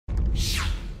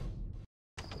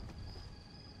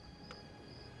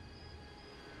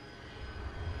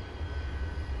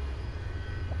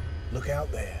Look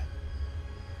out there.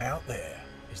 Out there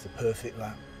is the perfect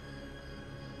lap.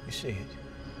 You see it?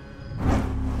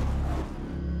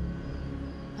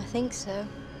 I think so.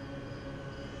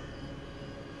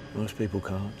 Most people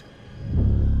can't.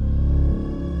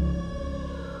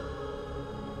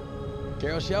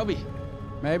 Carroll Shelby.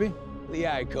 Maybe. The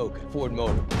Iacocca, Ford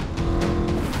Motor.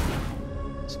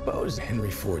 Suppose Henry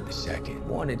Ford II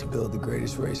wanted to build the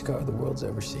greatest race car the world's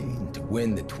ever seen to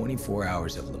win the 24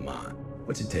 hours of Le Mans.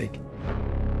 What's it take?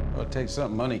 Well, it takes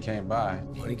something money can't buy.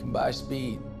 Money can buy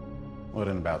speed. What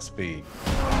in about speed?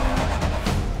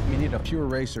 You need a pure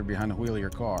racer behind the wheel of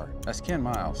your car. That's Ken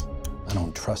Miles. I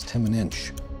don't trust him an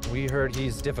inch. We heard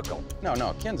he's difficult. No,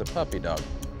 Ken's a puppy dog.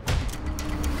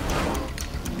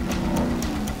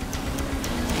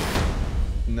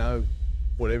 No.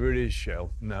 Whatever it is,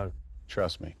 Shell, no.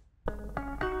 Trust me.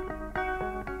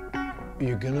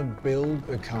 You're gonna build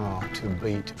a car to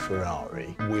beat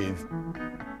Ferrari with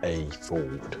a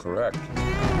Ford. Correct.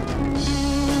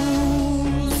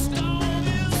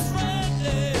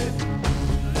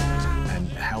 And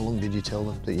how long did you tell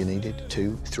them that you needed?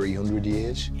 200, 300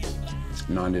 years?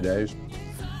 90 days.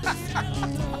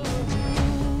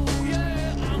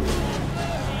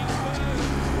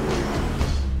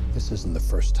 This isn't the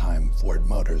first time Ford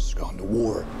Motors has gone to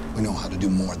war. We know how to do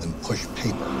more than push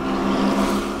paper.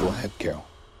 Go ahead, Carroll.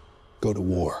 Go to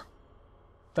war.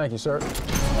 Thank you, sir.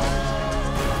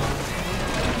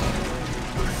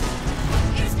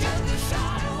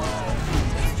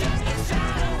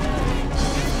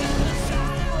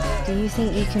 Do you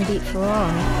think you can beat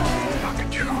Ferrari?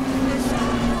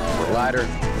 We're lighter,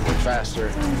 we're faster.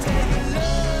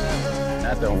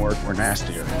 That don't work, we're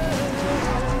nastier.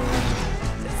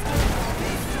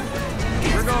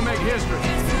 We're gonna make history.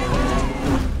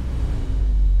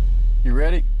 You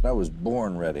ready? I was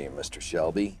born ready, Mr.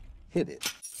 Shelby. Hit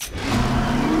it.